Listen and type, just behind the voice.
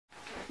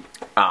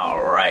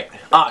Alright.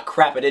 Ah,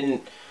 crap, I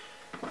didn't...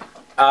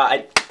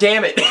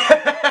 damn it.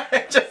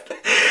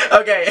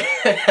 Okay.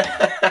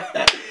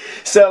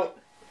 So,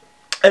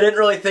 I didn't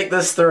really think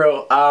this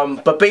through,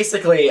 but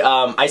basically,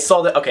 I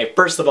saw that... Okay,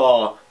 first of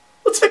all,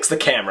 let's fix the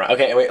camera.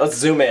 Okay, wait, let's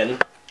zoom in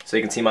so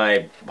you can see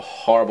my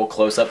horrible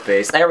close-up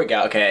face. There we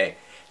go, okay.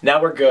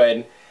 Now we're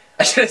good.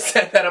 I should have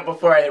set that up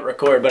before I hit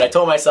record, but I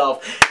told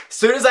myself, as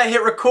soon as I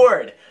hit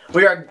record,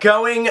 we are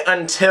going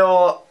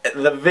until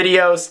the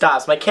video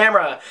stops. My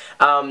camera,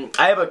 I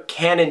have a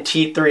Canon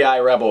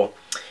T3i Rebel,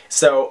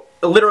 so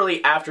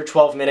literally after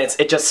 12 minutes,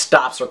 it just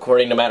stops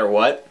recording no matter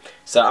what.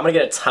 So I'm gonna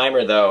get a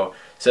timer though,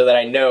 so that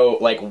I know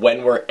like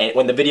when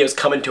the video's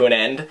coming to an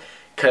end,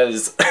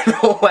 because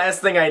the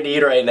last thing I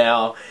need right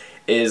now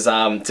is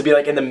to be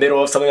like in the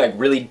middle of something like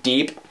really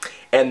deep,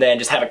 and then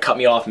just have it cut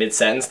me off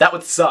mid-sentence. That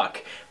would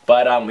suck.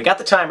 But we got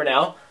the timer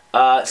now.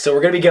 So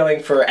we're going to be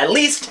going for at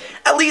least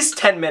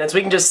 10 minutes.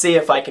 We can just see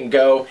if I can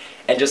go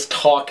and just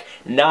talk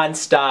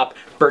non-stop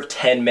for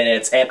 10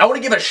 minutes. And I want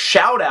to give a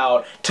shout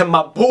out to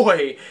my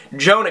boy,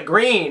 Jonah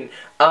Green,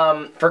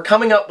 for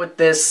coming up with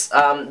this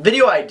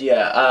video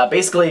idea.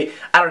 Basically,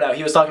 I don't know,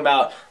 he was talking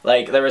about,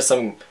 like, there was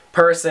some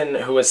person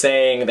who was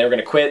saying they were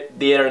going to quit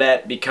the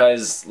internet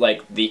because,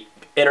 like, the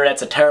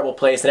internet's a terrible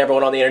place and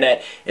everyone on the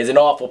internet is an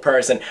awful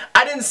person.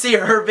 I didn't see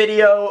her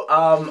video.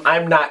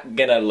 I'm not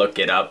gonna look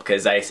it up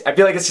because I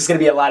feel like it's just gonna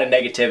be a lot of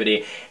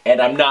negativity and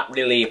I'm not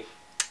really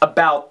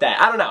about that.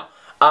 I don't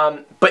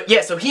know. But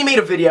yeah, so he made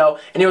a video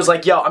and he was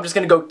like, yo, I'm just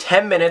gonna go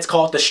 10 minutes,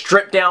 call it the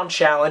Strip Down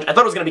Challenge. I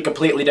thought it was gonna be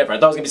completely different.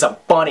 I thought it was gonna be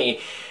something funny.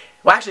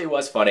 Well, actually it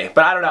was funny,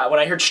 but I don't know. When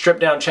I heard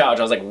Strip Down Challenge,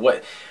 I was like,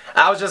 what?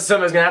 I was just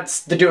assuming it was gonna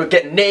have to do with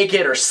getting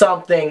naked or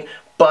something.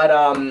 But,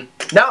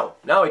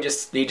 no, he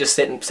just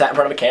sat in front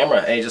of a camera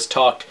and he just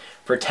talked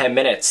for 10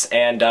 minutes.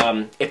 And,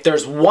 if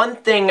there's one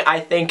thing I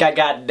think I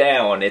got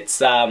down, it's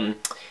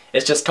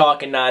just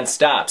talking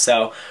non-stop.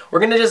 So,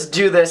 we're gonna just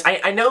do this.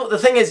 I know, the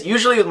thing is,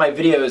 usually with my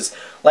videos,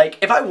 like,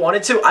 if I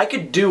wanted to, I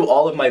could do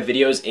all of my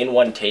videos in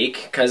one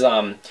take, because,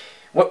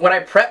 when I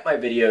prep my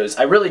videos,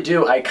 I really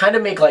do, I kind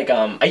of make, like,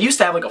 I used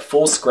to have, like, a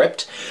full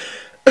script.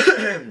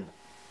 I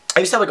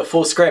used to have, like, a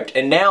full script,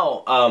 and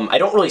now, I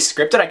don't really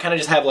script it, I kind of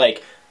just have,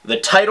 like, the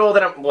title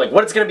that I'm, like,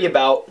 what it's going to be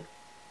about,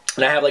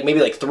 and I have, like, maybe,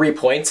 like, 3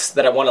 points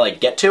that I want to,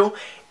 like, get to,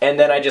 and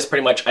then I just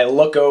pretty much, I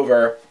look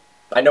over,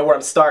 I know where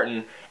I'm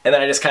starting, and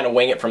then I just kind of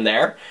wing it from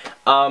there,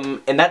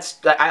 and that's,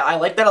 I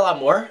like that a lot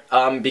more,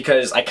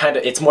 because I kind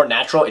of, it's more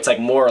natural, it's, like,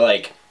 more,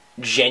 like,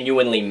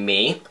 genuinely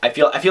me. I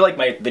feel like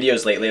my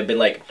videos lately have been,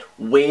 like,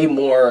 way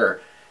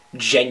more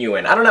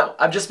genuine. I don't know,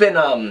 I've just been,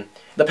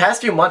 the past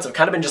few months, I've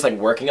kind of been just, like,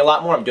 working a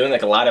lot more. I'm doing,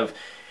 like, a lot of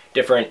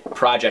different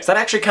projects. That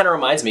actually kind of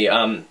reminds me,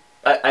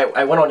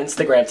 I went on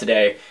Instagram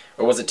today,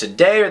 or was it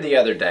today or the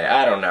other day?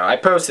 I don't know. I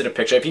posted a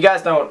picture. If you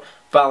guys don't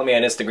follow me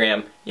on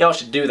Instagram, y'all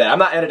should do that. I'm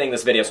not editing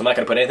this video, so I'm not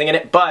going to put anything in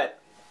it, but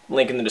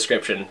link in the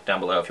description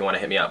down below if you want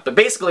to hit me up. But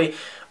basically,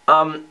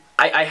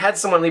 I had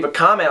someone leave a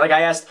comment, like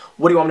I asked,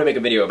 what do you want me to make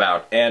a video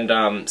about?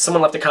 And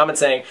someone left a comment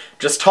saying,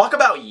 just talk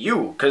about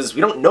you, because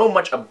we don't know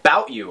much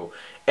about you.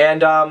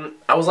 And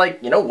I was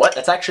like, you know what?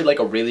 That's actually like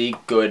a really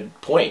good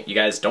point. You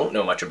guys don't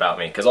know much about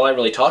me, because all I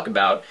really talk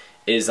about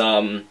is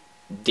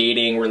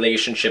dating,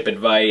 relationship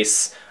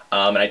advice,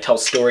 and I tell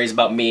stories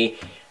about me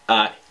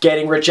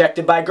getting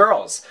rejected by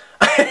girls.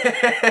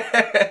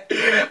 I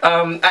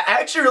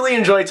actually really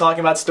enjoy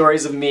talking about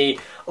stories of me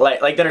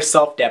like that are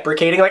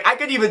self-deprecating. Like, I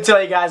could even tell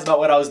you guys about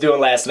what I was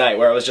doing last night,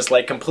 where I was just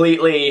like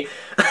completely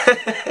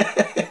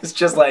it's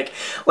just like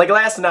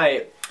last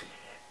night,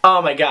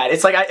 oh my god,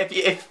 it's like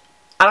if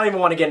I don't even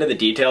want to get into the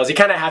details. You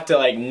kind of have to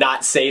like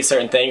not say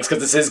certain things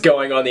because this is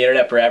going on the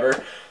internet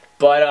forever.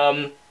 But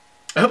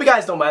I hope you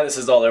guys don't mind this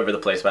is all over the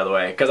place, by the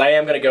way, because I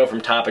am going to go from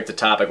topic to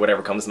topic,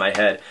 whatever comes to my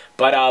head.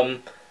 But,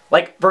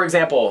 like, for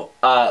example,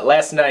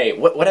 last night,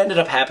 what ended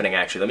up happening,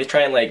 actually? Let me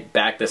try and, like,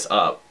 back this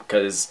up,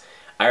 because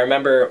I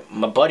remember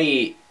my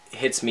buddy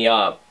hits me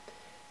up,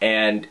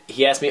 and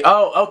he asked me,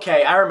 oh,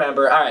 okay, I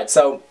remember. Alright,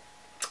 so,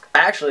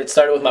 actually, it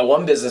started with my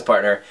one business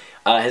partner.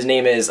 His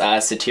name is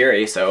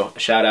Satiri, so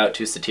shout out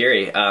to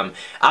Satiri.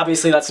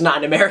 Obviously, that's not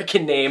an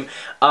American name,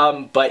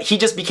 but he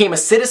just became a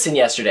citizen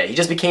yesterday. He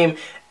just became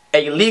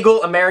a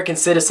legal American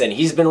citizen.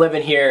 He's been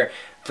living here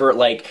for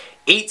like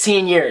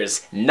 18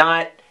 years,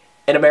 not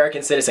an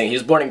American citizen. He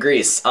was born in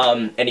Greece,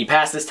 and he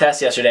passed this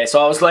test yesterday,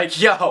 so I was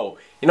like, yo,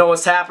 you know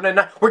what's happening?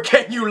 We're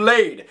getting you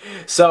laid.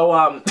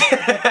 So,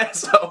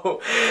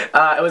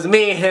 it was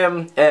me,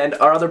 him, and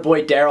our other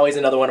boy, Daryl. He's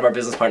another one of our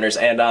business partners,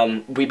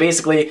 and we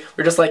basically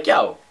were just like,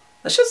 yo,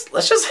 let's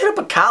just hit up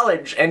a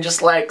college and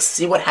just like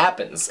see what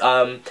happens.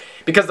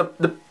 Because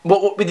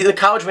the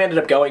college we ended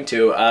up going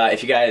to,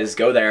 if you guys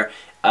go there,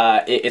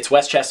 it's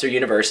Westchester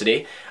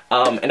University,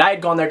 and I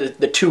had gone there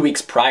the 2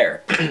 weeks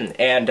prior,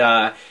 and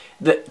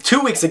 2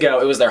 weeks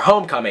ago it was their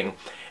homecoming,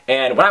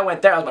 and when I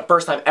went there, it was my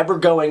first time ever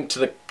going to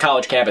the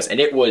college campus, and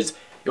it was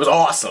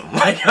awesome.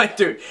 Like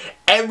dude,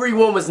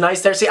 everyone was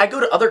nice there. See, I go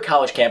to other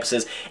college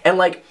campuses, and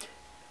like,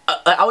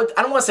 I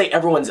don't want to say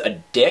everyone's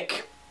a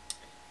dick,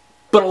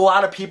 but a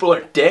lot of people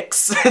are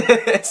dicks.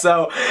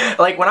 So,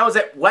 like, when I was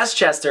at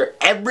Westchester,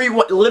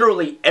 everyone,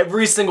 literally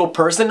every single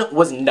person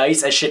was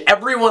nice as shit.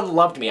 Everyone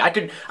loved me. I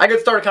could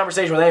start a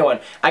conversation with anyone.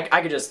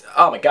 I could just,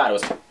 oh my god,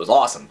 it was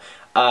awesome.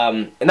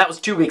 And that was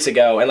 2 weeks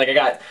ago, and like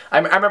I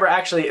remember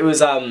actually it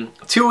was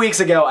 2 weeks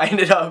ago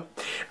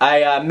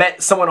I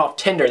met someone off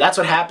Tinder. That's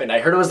what happened. I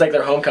heard it was like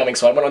their homecoming,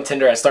 so I went on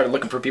Tinder, I started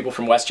looking for people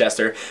from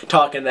Westchester,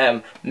 talking to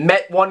them,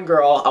 met one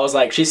girl, I was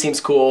like, she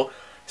seems cool,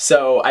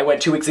 so I went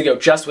 2 weeks ago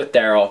just with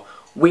Daryl.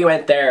 We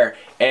went there,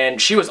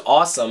 and she was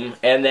awesome,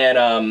 and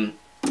then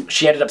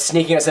she ended up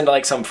sneaking us into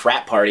like some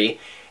frat party,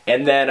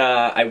 and then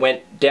I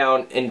went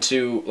down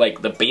into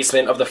like the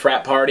basement of the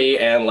frat party,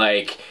 and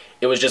like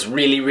it was just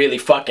really, really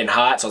fucking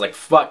hot, so I was like,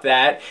 fuck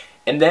that.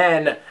 And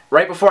then,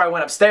 right before I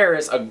went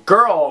upstairs, a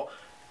girl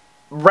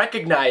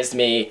recognized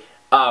me,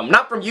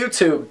 not from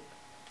YouTube,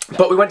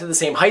 but we went to the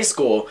same high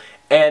school,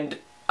 and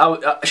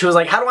she was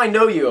like, how do I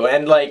know you?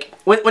 And like,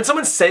 when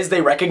someone says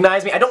they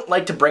recognize me, I don't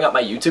like to bring up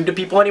my YouTube to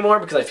people anymore,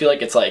 because I feel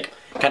like it's like,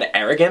 kind of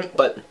arrogant,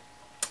 but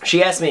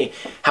she asked me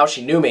how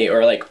she knew me,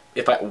 or like,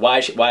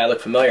 why I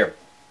look familiar.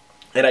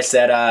 And I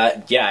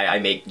said, yeah, I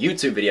make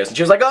YouTube videos. And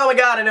she was like, oh my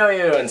god, I know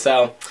you. And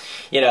so,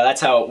 you know, that's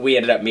how we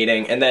ended up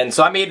meeting. And then,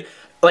 so I made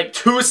like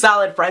 2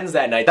 solid friends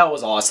that night. That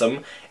was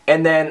awesome.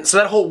 And then, so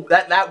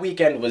that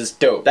weekend was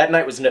dope. That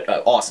night was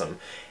awesome.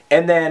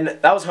 And then,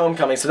 that was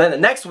homecoming. So then the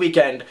next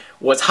weekend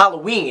was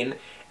Halloween.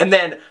 And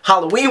then,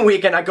 Halloween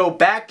weekend, I go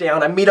back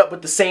down. I meet up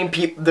with the same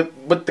people,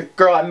 with the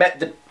girl I met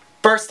the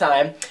first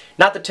time.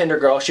 Not the Tinder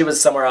girl, she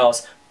was somewhere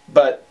else.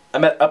 But I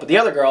met up with the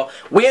other girl.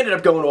 We ended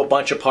up going to a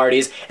bunch of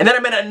parties, and then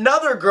I met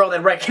another girl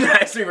that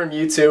recognized me from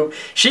YouTube.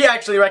 She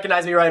actually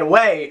recognized me right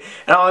away,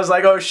 and I was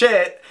like, oh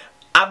shit,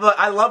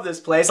 I love this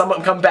place. I'm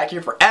coming back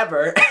here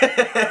forever.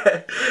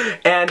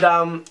 And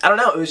I don't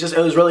know, it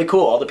was really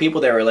cool. All the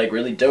people there were like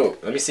really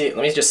dope. Let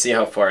me just see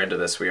how far into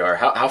this we are.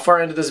 How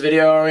far into this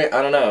video are we?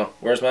 I don't know.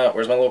 Where's my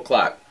little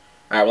clock?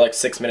 Alright, we're like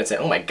 6 minutes in.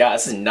 Oh my god,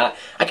 this is not,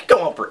 I could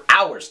go on for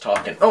hours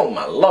talking. Oh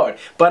my lord.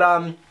 But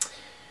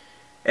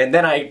and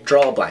then I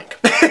draw a blank.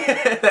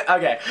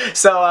 Okay,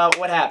 so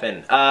what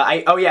happened?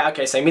 Oh yeah,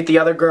 okay, so I meet the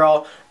other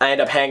girl, I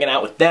end up hanging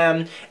out with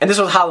them, and this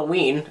was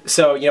Halloween,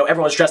 so, you know,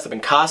 everyone's dressed up in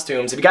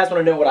costumes. If you guys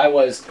want to know what I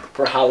was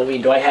for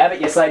Halloween, do I have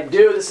it? Yes, I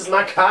do. This is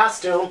my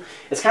costume.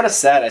 It's kind of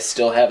sad I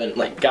still haven't,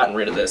 like, gotten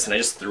rid of this, and I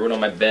just threw it on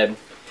my bed.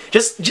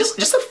 Just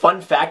a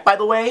fun fact, by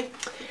the way.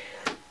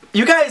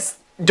 You guys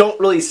don't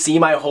really see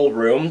my whole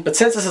room, but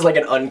since this is like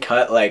an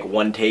uncut, like,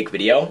 one-take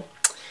video,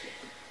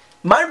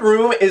 my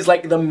room is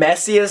like the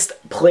messiest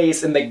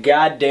place in the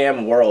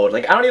goddamn world.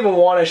 Like, I don't even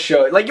want to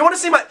show it. Like, you want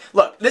to see my...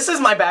 Look, this is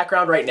my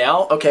background right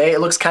now, okay? It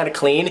looks kind of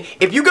clean.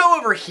 If you go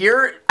over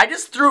here, I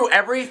just threw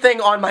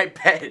everything on my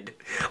bed.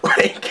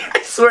 Like,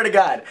 I swear to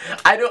God.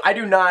 I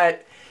do not...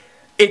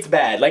 It's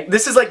bad. Like,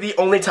 this is like the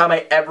only time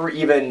I ever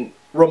even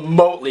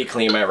remotely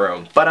clean my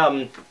room. But,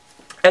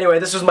 anyway,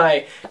 this was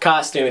my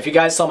costume. If you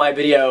guys saw my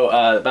video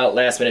about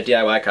last-minute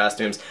DIY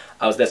costumes,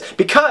 I was this.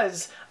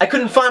 Because I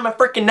couldn't find my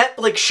freaking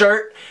Netflix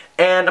shirt,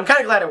 and I'm kind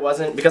of glad it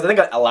wasn't, because I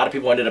think a lot of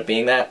people ended up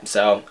being that.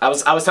 So I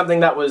was something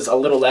that was a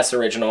little less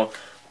original,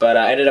 but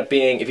I ended up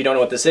being, if you don't know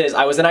what this is,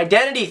 I was an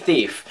identity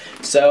thief.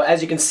 So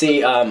as you can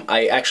see,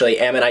 I actually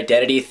am an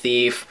identity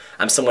thief.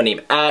 I'm someone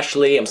named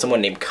Ashley. I'm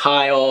someone named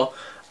Kyle.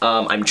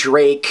 I'm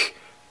Drake.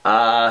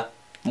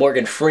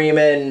 Morgan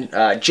Freeman.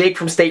 Jake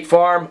from State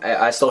Farm.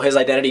 I stole his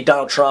identity.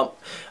 Donald Trump.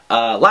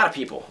 A lot of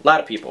people.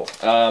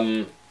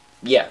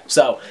 Yeah,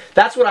 so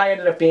that's what I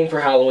ended up being for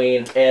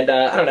Halloween, and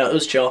I don't know, it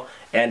was chill,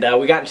 and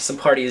we got into some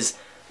parties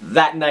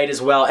that night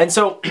as well. And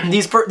so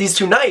these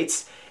 2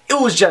 nights, it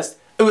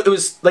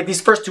was like these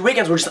first 2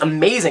 weekends were just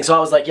amazing. So I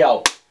was like,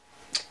 yo,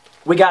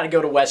 we gotta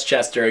go to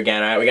Westchester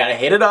again, alright? We gotta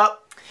hit it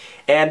up,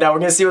 and we're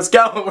gonna see what's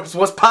going,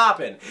 what's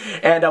popping.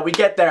 And we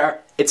get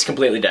there, it's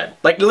completely dead.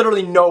 Like,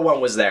 literally no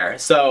one was there.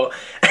 So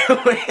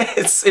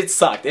it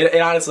sucked. It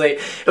honestly,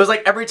 it was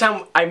like every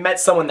time I met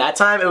someone that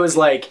time, it was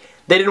like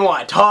they didn't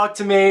want to talk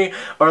to me,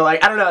 or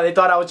like, I don't know, they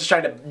thought I was just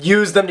trying to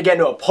use them to get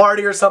into a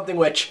party or something,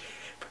 which,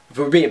 if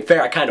we're being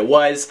fair, I kind of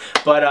was.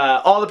 But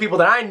all the people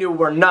that I knew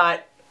were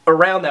not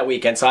around that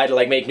weekend, so I had to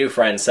like make new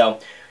friends. So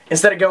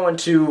instead of going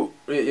to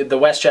the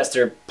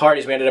Westchester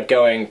parties, we ended up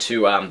going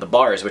to the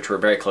bars, which were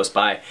very close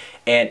by,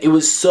 and it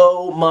was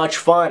so much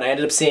fun. I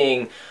ended up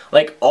seeing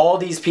like all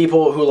these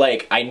people who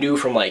like I knew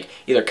from like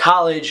either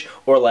college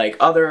or like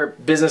other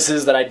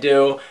businesses that I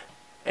do.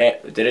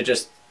 And did it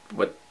just,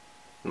 what?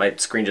 My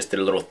screen just did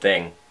a little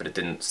thing, but it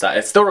didn't stop.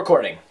 It's still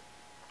recording.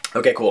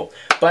 Okay, cool.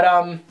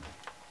 But,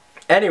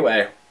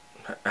 anyway,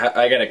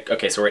 I gotta,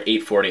 okay, so we're at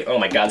 8:40. Oh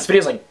my god, this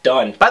video's like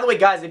done. By the way,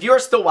 guys, if you are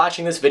still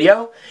watching this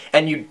video,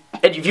 and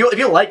if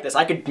you like this,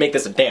 I could make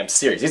this a damn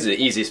series. These are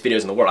the easiest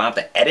videos in the world. I don't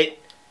have to edit.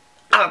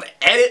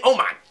 Oh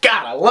my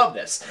god, I love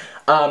this.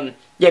 Yeah,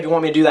 if you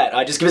want me to do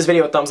that, just give this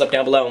video a thumbs up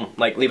down below, and,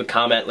 like, leave a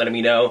comment letting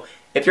me know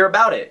if you're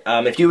about it.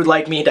 If you would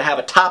like me to have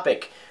a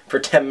topic for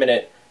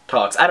 10-minute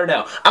talks. I don't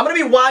know. I'm going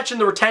to be watching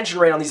the retention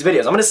rate on these videos.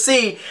 I'm going to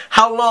see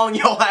how long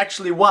y'all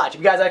actually watch.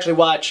 If you guys actually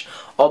watch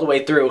all the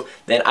way through,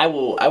 then I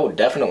will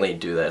definitely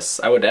do this.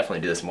 I would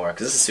definitely do this more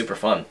because this is super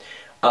fun.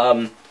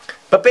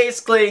 But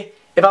basically,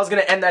 if I was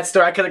going to end that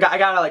story, I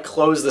gotta like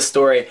close the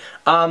story.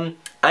 I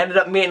ended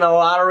up meeting a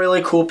lot of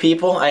really cool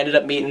people. I ended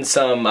up meeting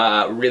some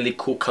really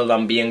cool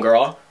Colombian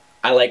girl.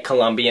 I like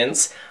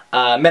Colombians.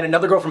 Met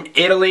another girl from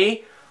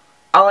Italy.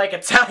 I like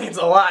Italians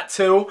a lot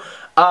too.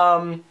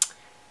 I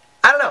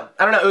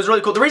don't know. It was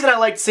really cool. The reason I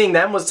liked seeing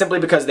them was simply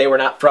because they were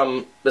not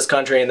from this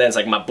country, and then it's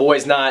like my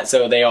boy's not,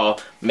 so they all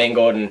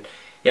mingled, and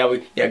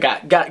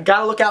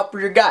gotta look out for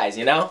your guys,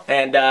 you know.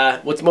 And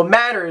what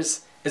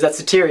matters is that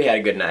Satiri had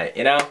a good night,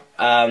 you know.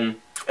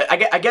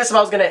 I guess if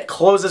I was gonna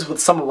close this with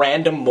some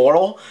random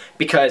moral,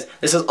 because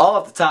this is all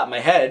off the top of my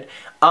head,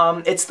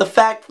 it's the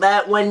fact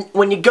that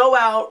when you go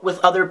out with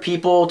other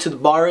people to the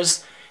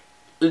bars,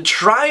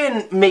 try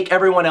and make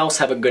everyone else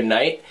have a good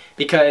night,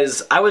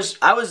 because I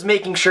was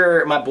making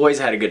sure my boys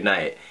had a good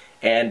night,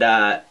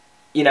 and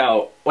you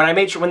know, when I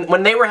made sure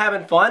when they were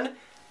having fun,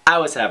 I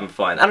was having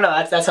fun. I don't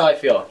know. That's how I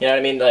feel. You know what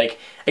I mean? Like,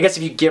 I guess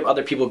if you give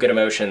other people good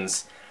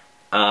emotions,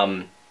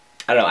 I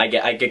don't know. I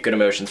get good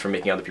emotions from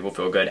making other people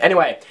feel good.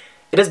 Anyway,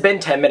 it has been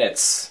 10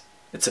 minutes.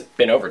 It's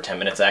been over 10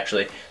 minutes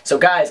actually. So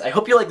guys, I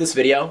hope you liked this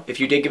video. If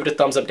you did, give it a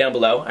thumbs up down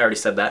below. I already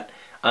said that.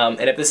 And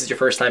if this is your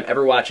first time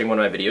ever watching one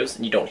of my videos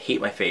and you don't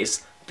hate my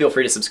face, feel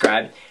free to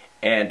subscribe.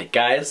 And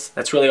guys,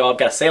 that's really all I've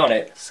got to say on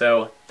it.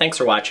 So thanks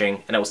for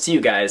watching, and I will see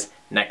you guys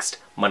next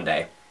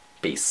Monday.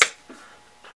 Peace.